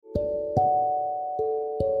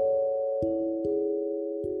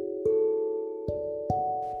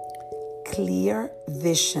clear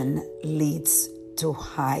vision leads to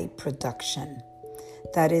high production.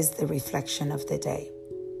 That is the reflection of the day.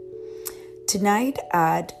 Tonight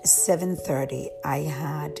at 7:30, I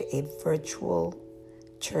had a virtual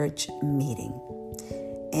church meeting.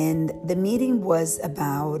 And the meeting was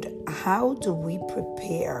about how do we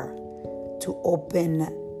prepare to open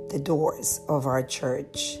the doors of our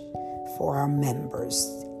church for our members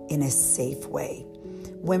in a safe way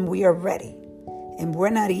when we are ready. And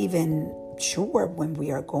we're not even sure when we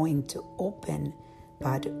are going to open,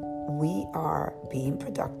 but we are being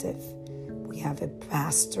productive. We have a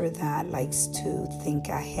pastor that likes to think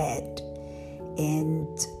ahead. And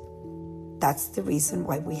that's the reason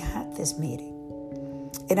why we had this meeting.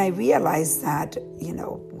 And I realized that,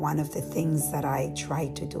 one of the things that I try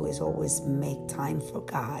to do is always make time for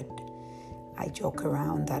God. I joke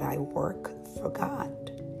around that I work for God.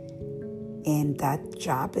 And that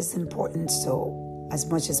job is important. So as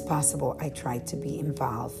much as possible, I try to be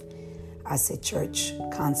involved as a church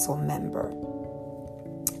council member.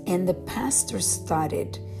 And the pastor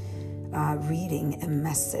started reading a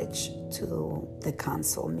message to the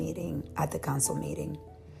council meeting, at the council meeting.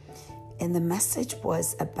 And the message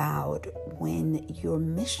was about when your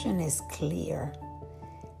mission is clear,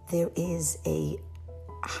 there is a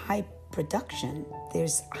high production,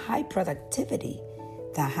 there's high productivity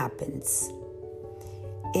that happens.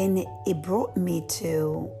 And it brought me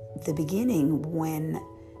to the beginning when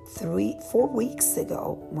 4 weeks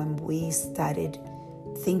ago, when we started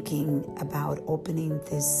thinking about opening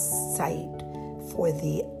this site for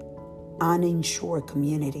the uninsured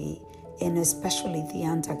community, and especially the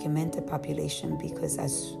undocumented population, because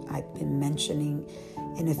as I've been mentioning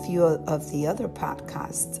in a few of the other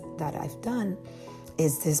podcasts that I've done,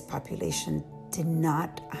 is this population did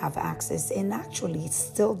not have access, and actually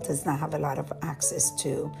still does not have a lot of access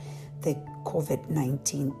to the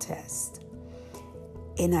COVID-19 test.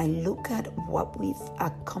 And I look at what we've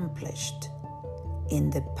accomplished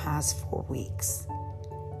in the past 4 weeks.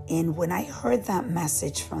 And when I heard that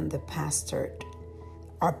message from the pastor,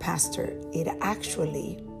 our pastor, it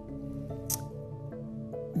actually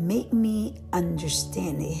made me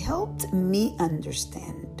understand. It helped me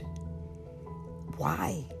understand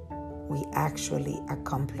why we actually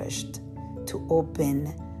accomplished to open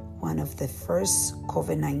one of the first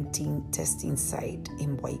COVID-19 testing site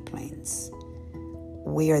in White Plains,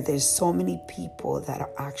 where there's so many people that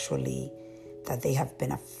are actually, that they have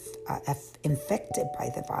been infected by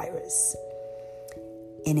the virus.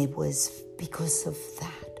 And it was because of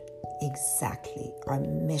that, exactly, our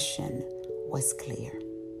mission was clear.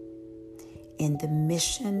 And the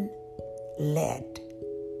mission led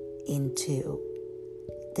into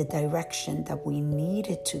the direction that we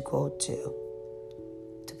needed to go to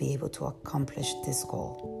be able to accomplish this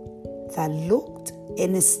goal. That looked,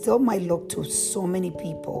 and it still might look to so many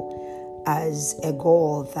people as a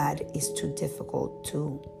goal that is too difficult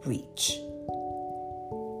to reach.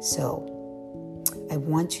 So, I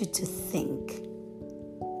want you to think.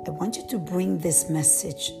 I want you to bring this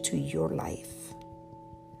message to your life.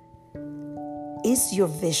 Is your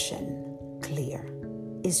vision clear?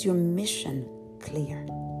 Is your mission clear?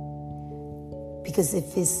 Because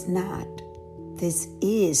if it's not, this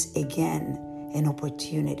is again an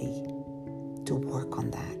opportunity to work on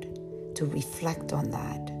that, to reflect on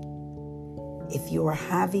that. If you are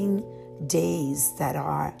having days that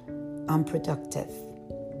are unproductive,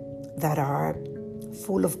 that are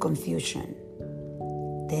full of confusion,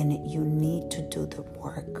 then you need to do the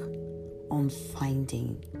work on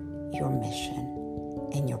finding your mission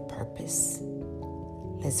and your purpose.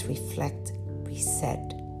 Let's reflect,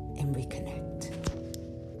 reset, and reconnect.